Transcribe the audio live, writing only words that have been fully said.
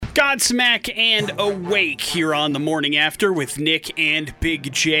Godsmack and Awake here on the Morning After with Nick and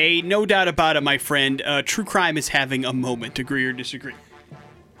Big J. No doubt about it, my friend. True crime is having a moment. Agree or disagree?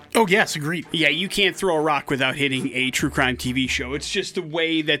 Oh, yes, agreed. Yeah, you can't throw a rock without hitting a true crime TV show. It's just the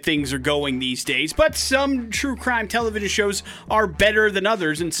way that things are going these days. But some true crime television shows are better than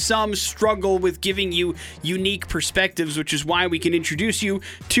others, and some struggle with giving you unique perspectives, which is why we can introduce you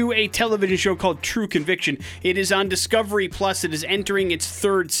to a television show called True Conviction. It is on Discovery Plus. It is entering its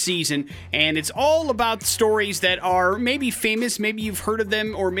third season, and it's all about stories that are maybe famous, maybe you've heard of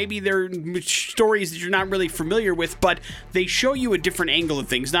them, or maybe they're stories that you're not really familiar with, but they show you a different angle of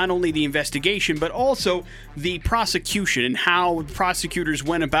things. Not only the investigation, but also the prosecution and how prosecutors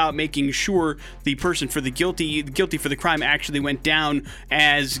went about making sure the person for the guilty for the crime actually went down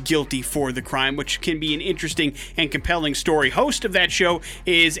as guilty for the crime, which can be an interesting and compelling story. Host of that show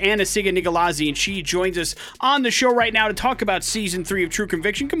is Anna Siga-Nicolazzi, and she joins us on the show right now to talk about Season 3 of True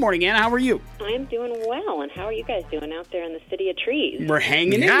Conviction. Good morning, Anna. How are you? I am doing well, and how are you guys doing out there in the City of Trees? We're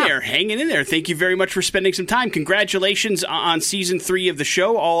hanging in there. Thank you very much for spending some time. Congratulations on Season 3 of the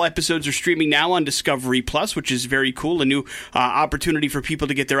show. All episodes are streaming now on Discovery Plus, which is very cool. A new opportunity for people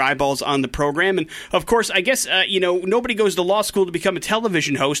to get their eyeballs on the program. And, of course, I guess, nobody goes to law school to become a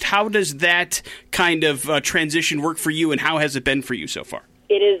television host. How does that kind of transition work for you, and how has it been for you so far?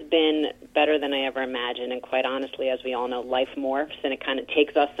 It has been better than I ever imagined, and quite honestly, as we all know, life morphs, and it kind of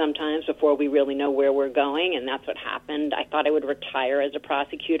takes us sometimes before we really know where we're going, and that's what happened. I thought I would retire as a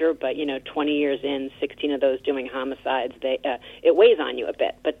prosecutor, but, 20 years in, 16 of those doing homicides, it weighs on you a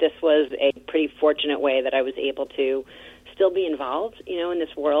bit. But this was a pretty fortunate way that I was able to still be involved, in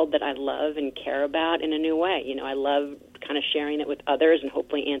this world that I love and care about in a new way. I love kind of sharing it with others and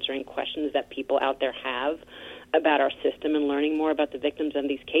hopefully answering questions that people out there have about our system and learning more about the victims of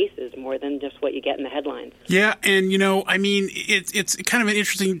these cases more than just what you get in the headlines. Yeah, and it's kind of an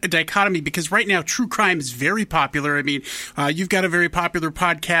interesting dichotomy because right now true crime is very popular. You've got a very popular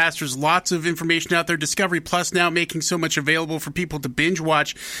podcast. There's lots of information out there. Discovery Plus now making so much available for people to binge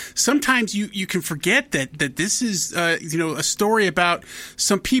watch. Sometimes you can forget that this is a story about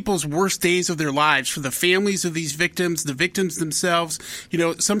some people's worst days of their lives for the families of these victims, the victims themselves.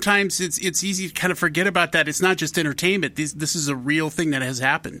 Sometimes it's easy to kind of forget about that. It's not just entertainment. This is a real thing that has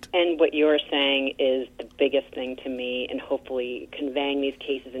happened. And what you're saying is the biggest thing to me, and hopefully conveying these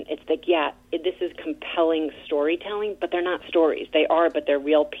cases. And it's like, this is compelling storytelling, but they're not stories. They are, but they're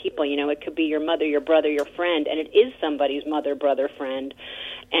real people. It could be your mother, your brother, your friend, and it is somebody's mother, brother, friend.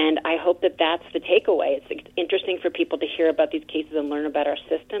 And I hope that that's the takeaway. It's interesting for people to hear about these cases and learn about our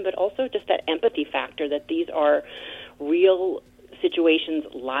system, but also just that empathy factor that these are real situations,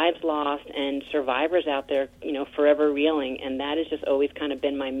 lives lost, and survivors out there, forever reeling. And that has just always kind of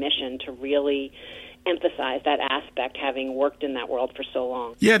been my mission, to really emphasize that aspect, having worked in that world for so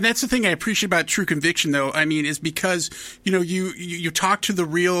long. Yeah, that's the thing I appreciate about True Conviction, though. Is because you talk to the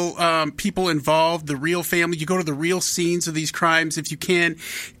real people involved, the real family. You go to the real scenes of these crimes if you can,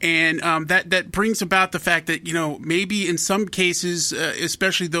 and that brings about the fact that maybe in some cases,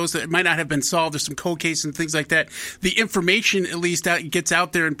 especially those that might not have been solved, there's some cold cases and things like that. The information at least gets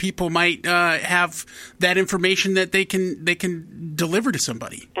out there, and people might have that information that they can deliver to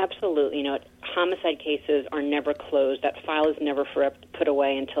somebody. Absolutely, homicide cases are never closed. That file is never put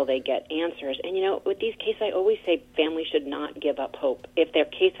away until they get answers. And, with these cases, I always say families should not give up hope. If their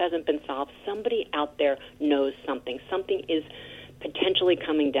case hasn't been solved, somebody out there knows something. Something is potentially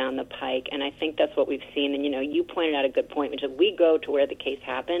coming down the pike, and I think that's what we've seen. And, you pointed out a good point, which is we go to where the case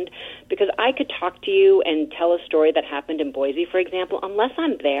happened, because I could talk to you and tell a story that happened in Boise, for example. Unless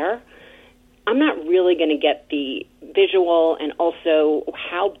I'm there, I'm not really going to get the visual and also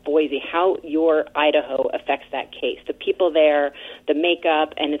how your Idaho affects that case. The people there, the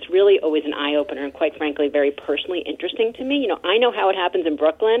makeup, and it's really always an eye-opener and, quite frankly, very personally interesting to me. I know how it happens in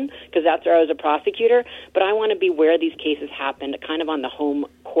Brooklyn because that's where I was a prosecutor, but I want to be where these cases happened, kind of on the home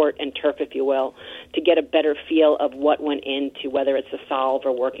court and turf, if you will, to get a better feel of what went into whether it's a solve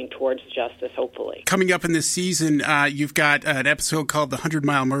or working towards justice, hopefully. Coming up in this season, you've got an episode called The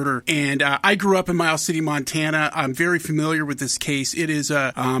 100-Mile Murder, and I grew up in Miles City, Montana. I'm very familiar with this case. It is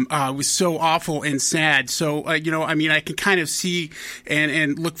was so awful and sad. So, I can kind of see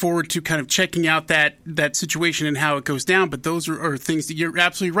and look forward to kind of checking out that situation and how it goes down. But those are things that you're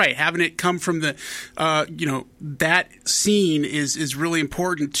absolutely right. Having it come from the, that scene is really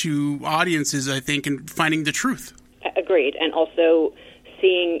important to audiences, I think, in finding the truth. Agreed. And also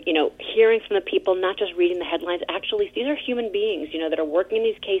seeing, hearing from the people, not just reading the headlines. Actually, these are human beings, that are working in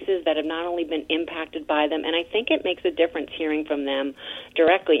these cases that have not only been impacted by them, and I think it makes a difference hearing from them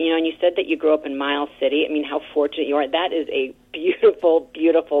directly. And you said that you grew up in Miles City. How fortunate you are. That is a beautiful,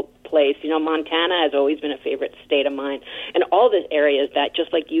 beautiful place. You know, Montana has always been a favorite state of mine, and all these areas that,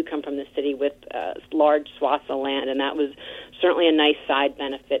 just like you, come from the city with large swaths of land, and that was certainly a nice side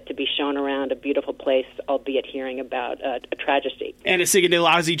benefit to be shown around a beautiful place, albeit hearing about a tragedy. Anna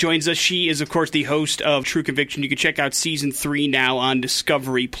Sigurd-Nilazzi joins us. She is, of course, the host of True Conviction. You can check out Season 3 now on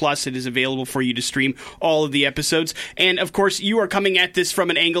Discovery Plus. It is available for you to stream all of the episodes. And, of course, you are coming at this from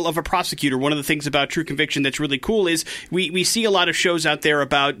an angle of a prosecutor. One of the things about True Conviction that's really cool is we see a lot of shows out there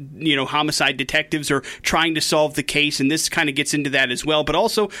about, you know, homicide detectives or trying to solve the case, and this kind of gets into that as well. But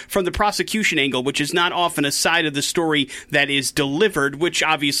also from the prosecution angle, which is not often a side of the story that is delivered, which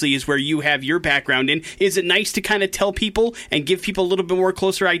obviously is where you have your background in. Is it nice to kind of tell people and give people a little bit more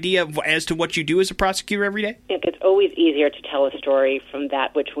closer idea as to what you do as a prosecutor every day? It's always easier to tell a story from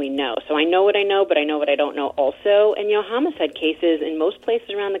that which we know. So I know what I know, but I know what I don't know also. And, you know, homicide cases in most places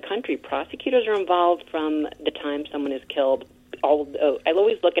around the country, prosecutors are involved from the time someone is killed. I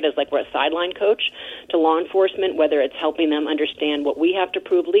always look at it as like we're a sideline coach to law enforcement, whether it's helping them understand what we have to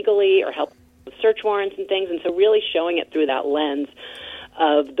prove legally or help with search warrants and things. And so really showing it through that lens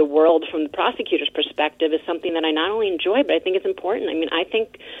of the world from the prosecutor's perspective is something that I not only enjoy, but I think it's important. I mean, I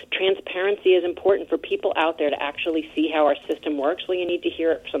think transparency is important for people out there to actually see how our system works. Well, you need to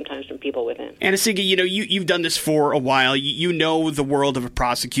hear it sometimes from people within. Anna Sigurd, you know, you've done this for a while. You know the world of a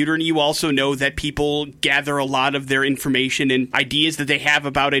prosecutor, and you also know that people gather a lot of their information and ideas that they have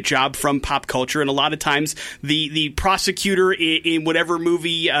about a job from pop culture. And a lot of times the prosecutor in whatever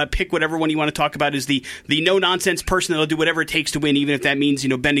movie, pick whatever one you want to talk about, is the no-nonsense person that'll do whatever it takes to win, even if that means, you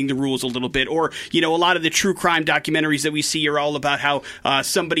know, bending the rules a little bit. Or, you know, a lot of the true crime documentaries that we see are all about how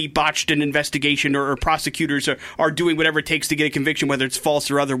somebody botched an investigation, or prosecutors are doing whatever it takes to get a conviction, whether it's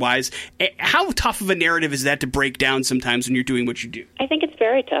false or otherwise. How tough of a narrative is that to break down sometimes when you're doing what you do? I think it's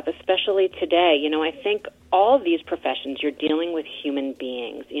very tough, especially today. You know, I think all of these professions, you're dealing with human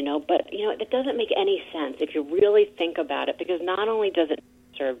beings, you know, but, you know, it doesn't make any sense if you really think about it, because not only does it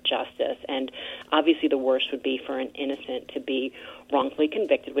serve justice, and obviously the worst would be for an innocent to be wrongfully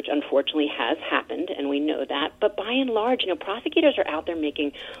convicted, which unfortunately has happened, and we know that. But by and large, you know, prosecutors are out there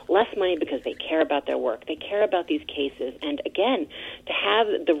making less money because they care about their work. They care about these cases. And again, to have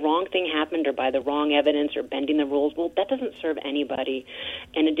the wrong thing happened or by the wrong evidence or bending the rules, well, that doesn't serve anybody.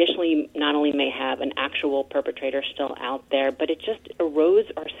 And additionally, you not only may have an actual perpetrator still out there, but it just erodes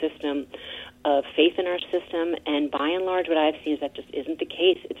our system of faith in our system. And by and large, what I've seen is that just isn't the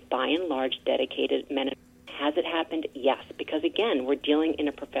case. It's by and large dedicated men and women. Has it happened? Yes, because again, we're dealing in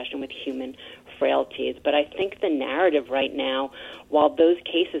a profession with human frailties. But I think the narrative right now, while those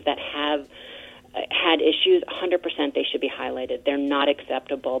cases that have had issues, 100% they should be highlighted. They're not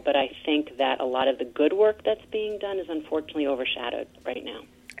acceptable, but I think that a lot of the good work that's being done is unfortunately overshadowed right now.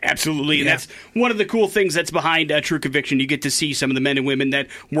 Absolutely, and that's one of the cool things that's behind True Conviction. You get to see some of the men and women that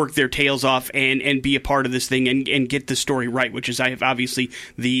work their tails off and be a part of this thing and get the story right, which is obviously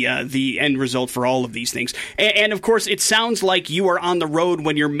the end result for all of these things. And of course, it sounds like you are on the road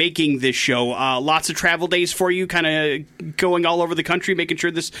when you're making this show. Lots of travel days for you, kind of going all over the country, making sure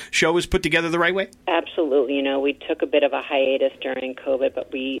this show is put together the right way? Absolutely. You know, we took a bit of a hiatus during COVID,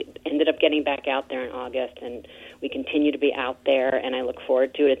 but we ended up getting back out there in August, and we continue to be out there, and I look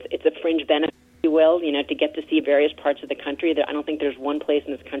forward to it. It's a fringe benefit, if you will, you know, to get to see various parts of the country. I don't think there's one place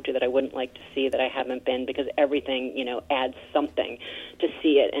in this country that I wouldn't like to see that I haven't been, because everything, you know, adds something to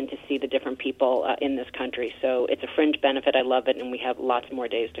see it and to see the different people in this country. So it's a fringe benefit. I love it, and we have lots more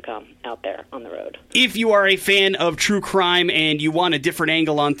days to come out there on the road. If you are a fan of true crime and you want a different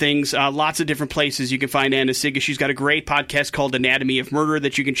angle on things, lots of different places you can find Anna Sigurd. She's got a great podcast called Anatomy of Murder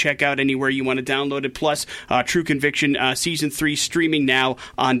that you can check out anywhere you want to download it. Plus, True Conviction Season 3 streaming now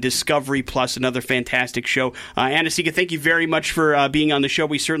on Discovery Plus, another fantastic show. Anna Sigurd, thank you very much for being on the show.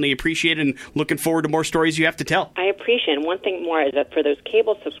 We certainly appreciate it, and looking forward to more stories you have to tell. I appreciate it. And one thing more is that for those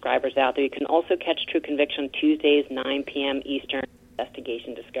cable subscribers out there, you can also catch True Conviction Tuesdays, 9 p.m. Eastern,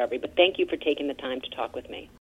 Investigation Discovery. But thank you for taking the time to talk with me.